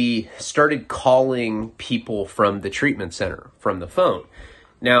 we started calling people from the treatment center from the phone.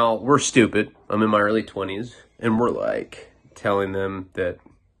 Now, we're stupid. I'm in my early 20s, and we're like telling them that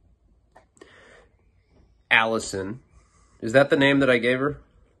Allison, is that the name that I gave her?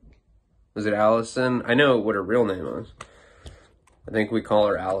 Was it Allison? I know what her real name was. I think we call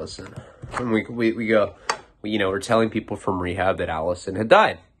her Allison. And we're telling people from rehab that Allison had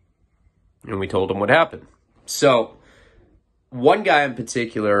died. And we told them what happened. So, one guy in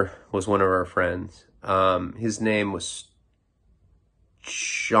particular was one of our friends. His name was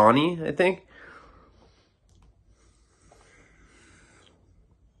Johnny, I think.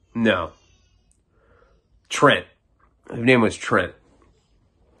 No. Trent. His name was Trent.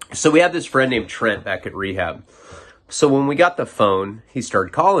 So we had this friend named Trent back at rehab. So when we got the phone, he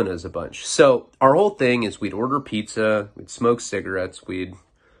started calling us a bunch. So our whole thing is we'd order pizza, we'd smoke cigarettes, we'd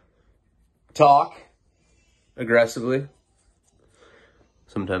talk aggressively,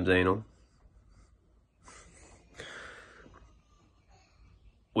 sometimes anal.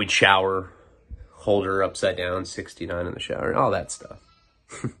 We'd shower, hold her upside down, 69 in the shower, all that stuff.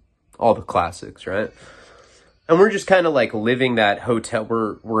 All the classics, right? And we're just kind of like living that hotel,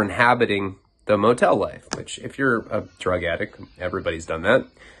 we're inhabiting the motel life, which if you're a drug addict, everybody's done that.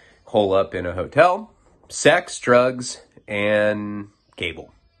 Hole up in a hotel, sex, drugs, and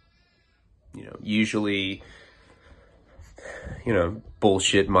cable. You know, usually, you know,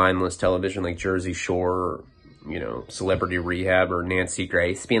 bullshit, mindless television like Jersey Shore, or, you know, Celebrity Rehab or Nancy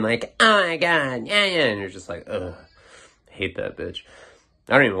Grace being like, oh my God, yeah, yeah. And you're just like, ugh, hate that bitch.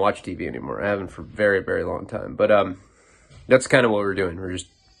 I don't even watch TV anymore. I haven't for a very, very long time. But that's kind of what we're doing. We're just,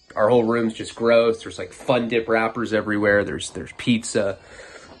 our whole room's just gross. There's like Fun Dip wrappers everywhere. There's pizza.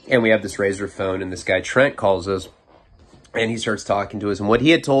 And we have this Razor phone, and this guy Trent calls us, and he starts talking to us. And what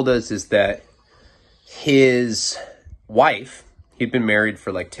he had told us is that his wife, he'd been married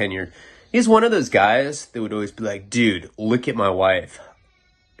for like 10 years. He's one of those guys that would always be like, dude, look at my wife.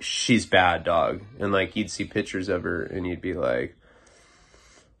 She's bad, dog. And like, you'd see pictures of her, and you'd be like,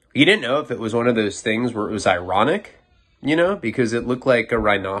 you didn't know if it was one of those things where it was ironic, you know, because it looked like a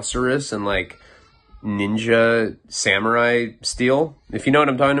rhinoceros and like ninja samurai steel, if you know what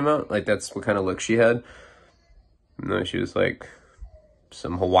I'm talking about. Like, that's what kind of look she had. No, she was like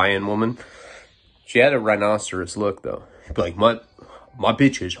some Hawaiian woman. She had a rhinoceros look, though. He'd be like, my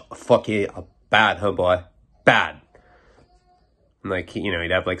bitch is fucking bad, huh, boy? Bad. And like, you know,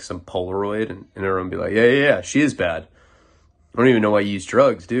 he'd have like some Polaroid, and everyone would be like, yeah, she is bad. I don't even know why you use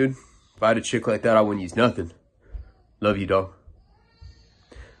drugs, dude. If I had a chick like that, I wouldn't use nothing. Love you, dog.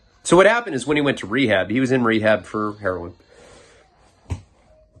 So what happened is when he went to rehab, he was in rehab for heroin.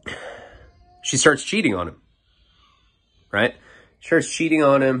 She starts cheating on him, right? She starts cheating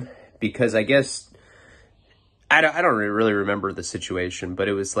on him because I guess, I don't really remember the situation, but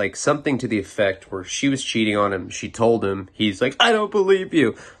it was like something to the effect where she was cheating on him. She told him. He's like, I don't believe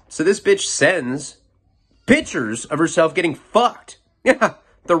you. So this bitch sends pictures of herself getting fucked. Yeah,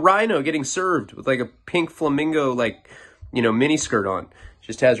 the rhino getting served with like a pink flamingo, like, you know, mini skirt on.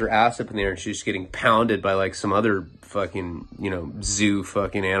 Just has her ass up in the air, and she's just getting pounded by like some other fucking, you know, zoo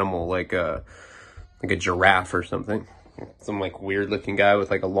fucking animal, like a giraffe or something. Some like weird looking guy with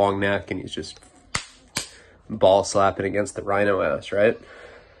like a long neck, and he's just ball slapping against the rhino ass, right?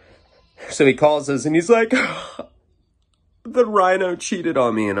 So he calls us, and he's like, the rhino cheated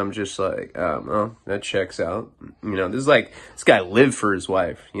on me. And I'm just like, well, that checks out. You know, this guy lived for his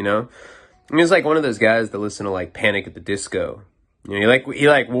wife, you know? I mean, he's like one of those guys that listen to like Panic at the Disco. You know,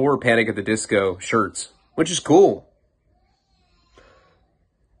 he wore Panic at the Disco shirts, which is cool.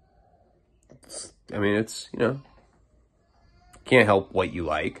 I mean, it's, you know, can't help what you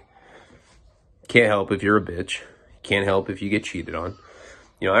like. Can't help if you're a bitch. Can't help if you get cheated on.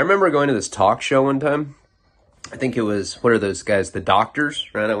 You know, I remember going to this talk show one time. I think it was, what are those guys? The Doctors,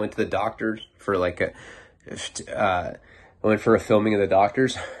 right? I went to the Doctors for like I went for a filming of the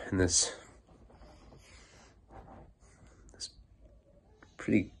Doctors, and this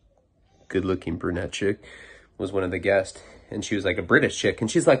pretty good looking brunette chick was one of the guests, and she was like a British chick,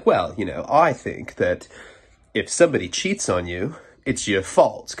 and she's like, well, you know, I think that if somebody cheats on you, it's your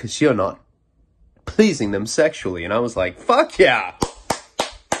fault because you're not pleasing them sexually. And I was like, fuck yeah.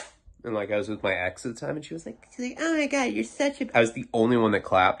 And like, I was with my ex at the time, and she's like, oh my God, you're such a... I was the only one that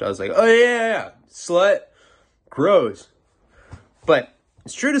clapped. I was like, oh yeah, slut, gross. But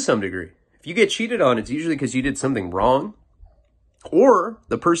it's true to some degree. If you get cheated on, it's usually because you did something wrong, or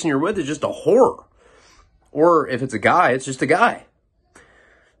the person you're with is just a whore. Or if it's a guy, it's just a guy.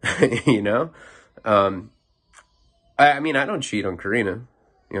 You know? I mean, I don't cheat on Karina.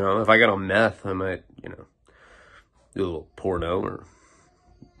 You know, if I got on meth, I might, you know, do a little porno or,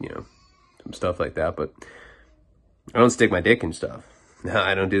 you know, some stuff like that. But I don't stick my dick in stuff. No,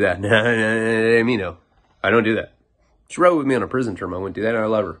 I don't do that. No, I don't do that. She rode with me on a prison term. I wouldn't do that. I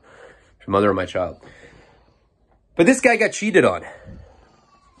love her. She's the mother of my child. But this guy got cheated on.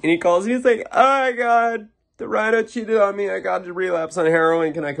 And he calls me. He's like, oh my God, the rhino cheated on me. I got to relapse on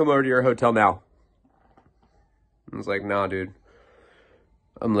heroin. Can I come over to your hotel now? I was like, nah, dude.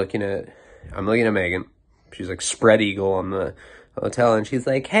 I'm looking at Megan. She's like spread eagle on the hotel, and she's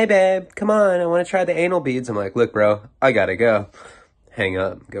like, hey babe, come on, I want to try the anal beads. I'm like, look bro, I gotta go. Hang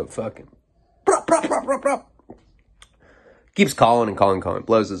up, go fucking. Give Keeps calling and calling,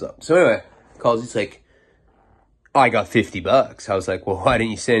 blows us up. So anyway, calls, he's like, oh, I got $50. I was like, well, why didn't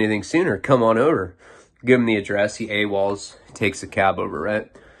you say anything sooner? Come on over. Give him the address. He AWOLs, takes a cab over,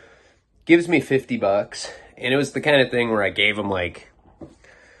 right? Gives me $50. And it was the kind of thing where I gave him like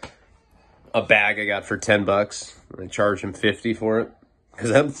a bag I got for $10. I charged him $50 for it.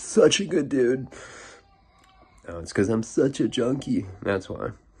 Because I'm such a good dude. No, it's because I'm such a junkie. That's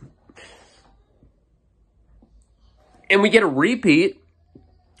why. And we get a repeat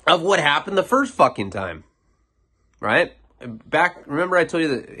of what happened the first fucking time. Right? Back, remember I told you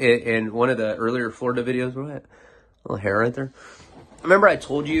that in one of the earlier Florida videos, what? Little hair right there. Remember I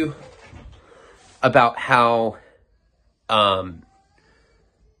told you about how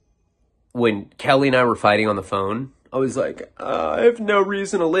when Kelly and I were fighting on the phone, I was like, I have no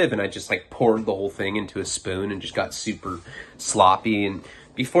reason to live. And I just like poured the whole thing into a spoon and just got super sloppy. And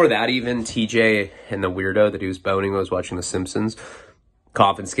before that, even TJ and the weirdo that he was boning was watching The Simpsons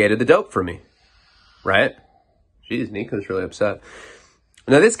confiscated the dope from me. Right? Jeez, Nico's really upset.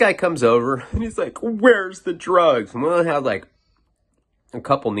 Now this guy comes over and he's like, where's the drugs? And we only had like a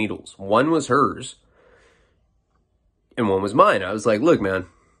couple needles. One was hers and one was mine. I was like, look, man,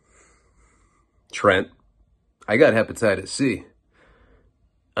 Trent, I got hepatitis C.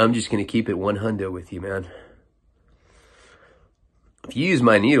 I'm just going to keep it 100 with you, man. If you use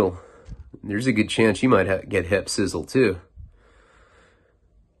my needle, there's a good chance you might get hep sizzle too.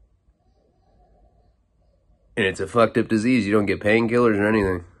 And it's a fucked up disease. You don't get painkillers or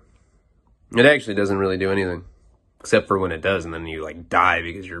anything. It actually doesn't really do anything. Except for when it does, and then you like die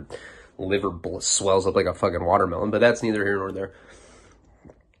because your liver swells up like a fucking watermelon. But that's neither here nor there.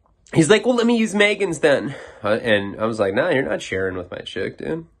 He's like, well, let me use Megan's then. And I was like, nah, you're not sharing with my chick,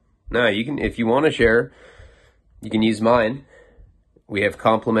 dude. Nah, you can, if you want to share, you can use mine. We have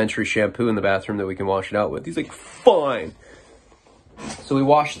complimentary shampoo in the bathroom that we can wash it out with. He's like, fine. So we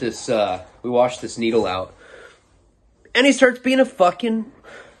wash this needle out. And he starts being a pig.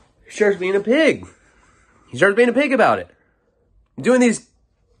 He starts being a pig about it. Doing these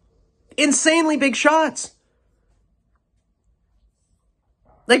insanely big shots.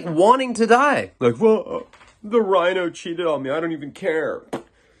 Like wanting to die. Like, well, the rhino cheated on me. I don't even care.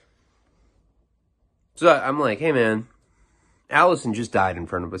 So I'm like, hey man, Allison just died in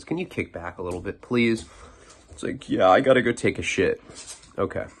front of us. Can you kick back a little bit, please? It's like, yeah, I gotta go take a shit.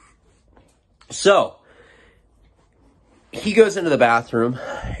 Okay. So he goes into the bathroom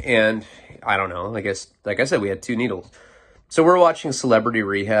and I don't know, I guess, like I said, we had 2 needles. So we're watching Celebrity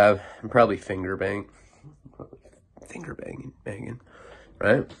Rehab and probably finger banging,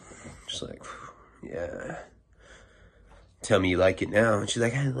 right? Just like, yeah. Tell me you like it now. And she's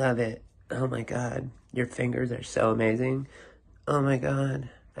like, I love it. Oh my God, your fingers are so amazing. Oh my God,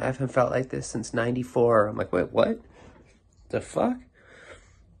 I haven't felt like this since 94. I'm like, wait, what? The fuck?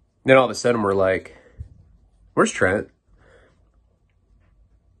 Then all of a sudden we're like, where's Trent?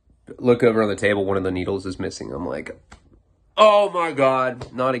 Look over on the table, one of the needles is missing. I'm like, oh my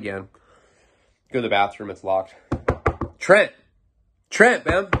God, not again. Go to the bathroom, it's locked. Trent,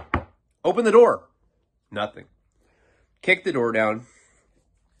 man, open the door. Nothing. Kick the door down.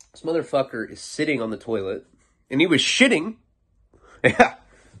 This motherfucker is sitting on the toilet, and he was shitting. Yeah,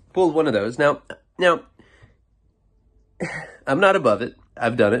 pulled one of those. Now, I'm not above it.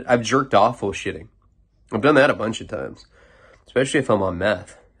 I've done it. I've jerked off while shitting. I've done that a bunch of times, especially if I'm on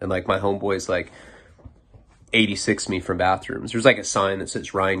meth. And like my homeboys like 86 me from bathrooms. There's like a sign that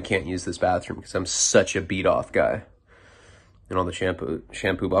says Ryan can't use this bathroom because I'm such a beat off guy. And all the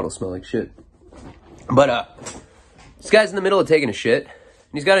shampoo bottles smell like shit. But this guy's in the middle of taking a shit. And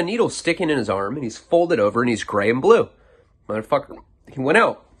he's got a needle sticking in his arm. And he's folded over and he's gray and blue. Motherfucker. He went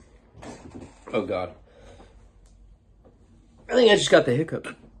out. Oh God. I think I just got the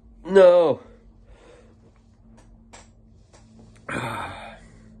hiccup. No.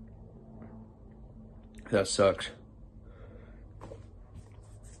 That sucks.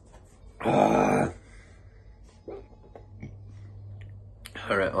 All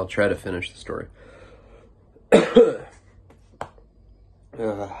right, I'll try to finish the story.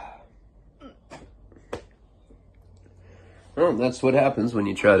 Well, that's what happens when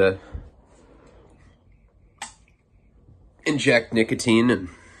you try to inject nicotine in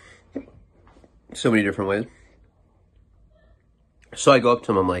so many different ways. So I go up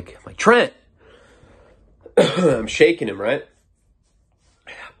to him, I'm like, Trent. I'm shaking him, right?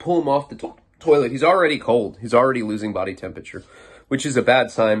 Pull him off the toilet. He's already cold. He's already losing body temperature, which is a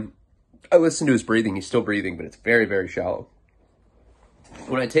bad sign. I listen to his breathing. He's still breathing, but it's very, very shallow.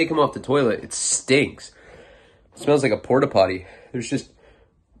 When I take him off the toilet, it stinks. It smells like a porta potty. There's just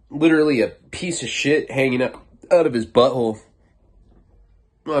literally a piece of shit hanging out of his butthole.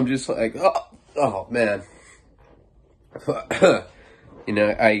 I'm just like, oh man.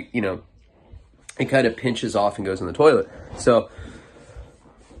 He kind of pinches off and goes in the toilet. So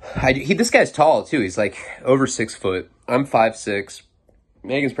this guy's tall too. He's like over 6 foot. I'm 5'6".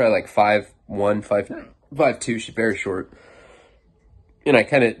 Megan's probably like 5'1", 5'2". She's very short. And I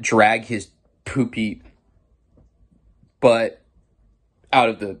kind of drag his poopy butt out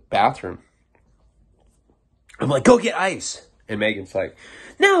of the bathroom. I'm like, go get ice. And Megan's like,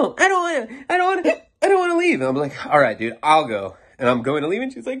 no, I don't want to leave. And I'm like, all right, dude, I'll go. And I'm going to leave.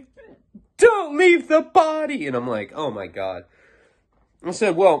 And she's like, don't leave the body. And I'm like, oh my God. I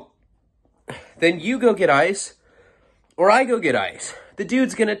said, well, then you go get ice or I go get ice. The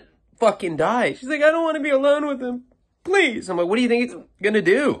dude's going to fucking die. She's like, I don't want to be alone with him. Please. I'm like, what do you think he's going to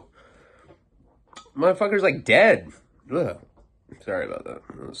do? Motherfucker's like dead. Ugh. Sorry about that.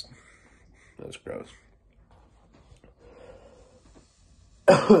 That was gross.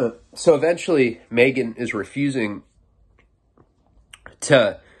 So eventually Megan is refusing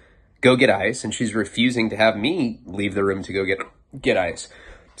to go get ice, and she's refusing to have me leave the room to go get ice.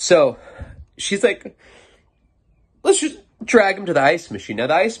 So she's like, let's just drag him to the ice machine. Now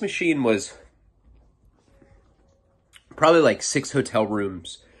the ice machine was probably like 6 hotel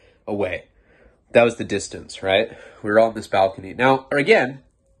rooms away. That was the distance, right? We were all on this balcony. Now, again,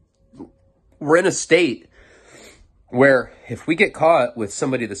 we're in a state where if we get caught with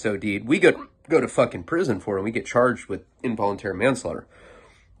somebody that's OD'd, we go to fucking prison for it, and we get charged with involuntary manslaughter.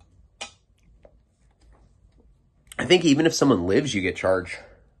 I think even if someone lives, you get charged.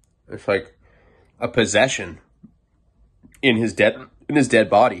 It's like a possession in his dead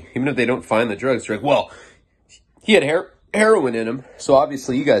body. Even if they don't find the drugs, they're like, well, he had heroin in him, so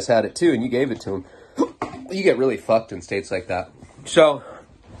obviously you guys had it too, and you gave it to him. You get really fucked in states like that. So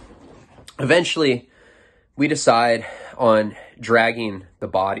eventually we decide on dragging the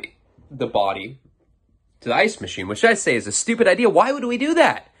body to the ice machine, which I say is a stupid idea. Why would we do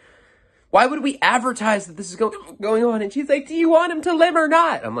that? Why would we advertise that this is going on? And she's like, do you want him to live or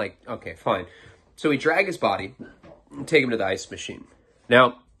not? I'm like, okay, fine. So we drag his body and take him to the ice machine.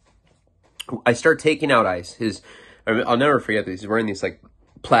 Now, I start taking out ice. I'll never forget this. He's wearing these like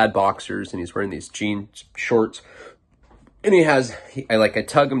plaid boxers, and he's wearing these jeans shorts. And I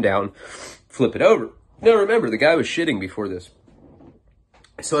tug him down, flip it over. Now remember, the guy was shitting before this.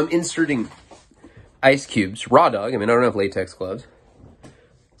 So I'm inserting ice cubes, raw dog. I mean, I don't have latex gloves.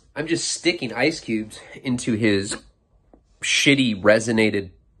 I'm just sticking ice cubes into his shitty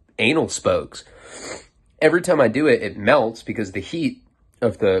resonated anal spokes. Every time I do it, it melts because the heat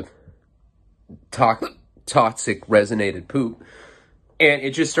of the toxic resonated poop, and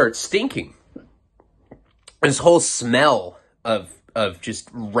it just starts stinking. This whole smell of just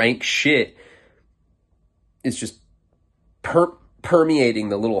rank shit is just permeating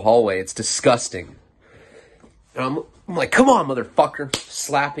the little hallway. It's disgusting. And I'm like, come on, motherfucker.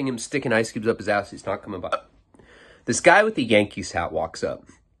 Slapping him, sticking ice cubes up his ass. He's not coming by. This guy with the Yankees hat walks up.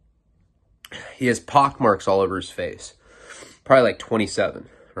 He has pock marks all over his face. Probably like 27,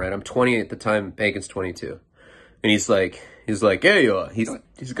 right? I'm 20 at the time. Megan's 22. And he's like, hey,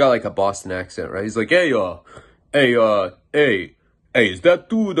 he's got like a Boston accent, right? He's like, hey, is that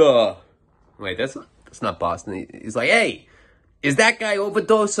dude, wait, that's not Boston. He's like, hey, is that guy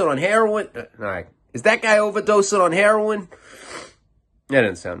overdosing on heroin? All right. Is that guy overdosing on heroin? That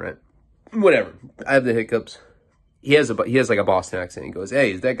didn't sound right. Whatever. I have the hiccups. He has like a Boston accent. He goes,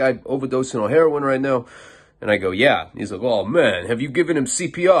 hey, is that guy overdosing on heroin right now? And I go, yeah. He's like, oh man, have you given him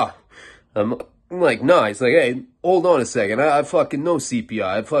CPR? I'm like, nah. He's like, hey, hold on a second. I fucking know CPR.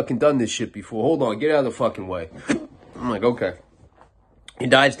 I've fucking done this shit before. Hold on, get out of the fucking way. I'm like, okay. He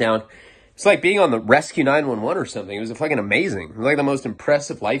dives down. It's like being on the Rescue 911 or something. It was fucking amazing. It was like the most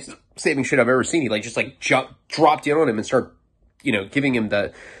impressive life-saving shit I've ever seen. He like just like dropped in on him and started, giving him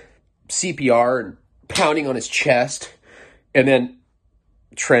the CPR and pounding on his chest. And then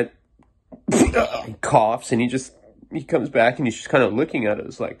Trent he coughs and he comes back and he's just kind of looking at it.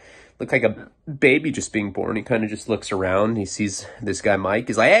 It's like, looked like a baby just being born. He kind of just looks around. He sees this guy, Mike.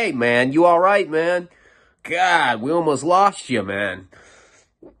 He's like, hey, man, you all right, man? God, we almost lost you, man.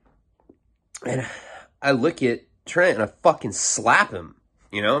 And I look at Trent and I fucking slap him.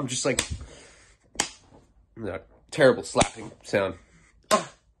 I'm just like, that terrible slapping sound.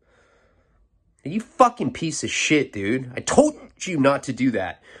 You fucking piece of shit, dude. I told you not to do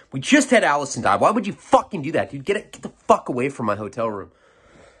that. We just had Allison die. Why would you fucking do that, dude? Get the fuck away from my hotel room.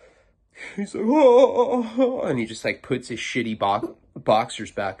 He's like, oh, and he just like puts his shitty boxers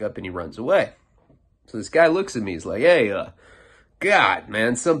back up and he runs away. So this guy looks at me. He's like, hey, God,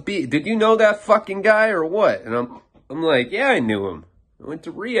 man, did you know that fucking guy or what? And I'm like, yeah, I knew him. I went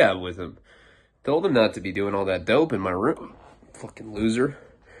to rehab with him. Told him not to be doing all that dope in my room. Fucking loser.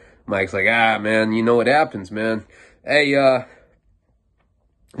 Mike's like, ah, man, you know what happens, man. Hey,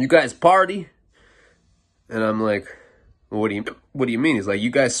 you guys party? And I'm like, what do you mean? He's like, you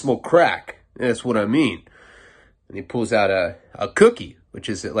guys smoke crack. That's what I mean. And he pulls out a cookie, which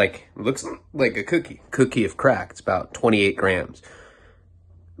is like, looks like a cookie of crack. It's about 28 grams.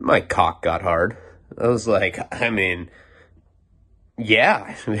 My cock got hard. I was like, I mean,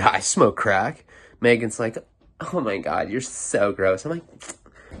 yeah, I smoke crack. Megan's like, oh my God, you're so gross. I'm like,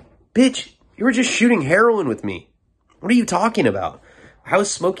 bitch, you were just shooting heroin with me. What are you talking about? How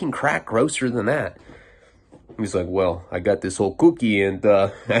is smoking crack grosser than that? He's like, well, I got this whole cookie and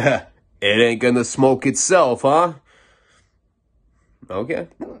it ain't gonna smoke itself, huh? Okay.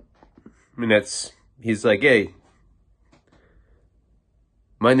 I mean, he's like, hey,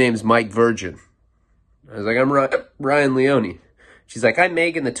 my name's Mike Virgin. I was like, I'm Ryan Leone. She's like, I'm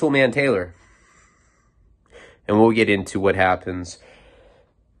Megan the Toolman Taylor. And we'll get into what happens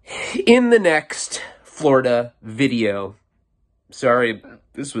in the next Florida video. Sorry,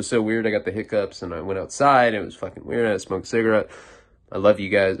 this was so weird. I got the hiccups and I went outside. It was fucking weird. I smoked a cigarette. I love you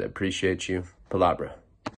guys. I appreciate you. Palabra.